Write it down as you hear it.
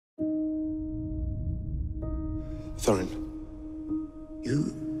Thorin,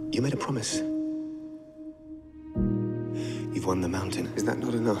 you made a promise. You've won the mountain. Is that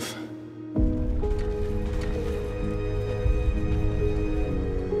not enough?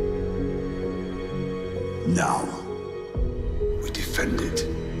 Now, we defend it.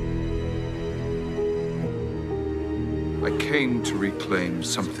 I came to reclaim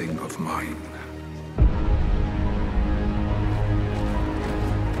something of mine.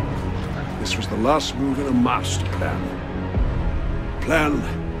 This was the last move in a master plan.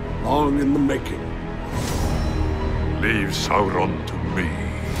 Plan long in the making. Leave Sauron to me.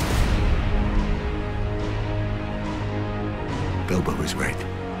 Bilbo was right.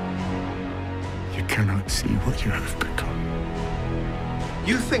 You cannot see what you have become.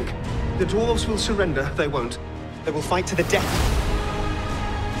 You think the dwarves will surrender? They won't. They will fight to the death.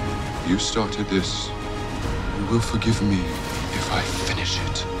 You started this. You will forgive me if I finish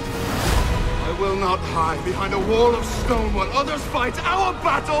it. I will not hide behind a wall of stone while others fight our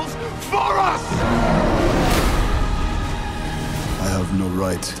battles for us! I have no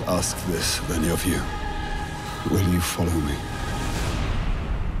right to ask this of any of you. Will you follow me?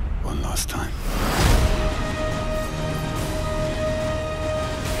 One last time.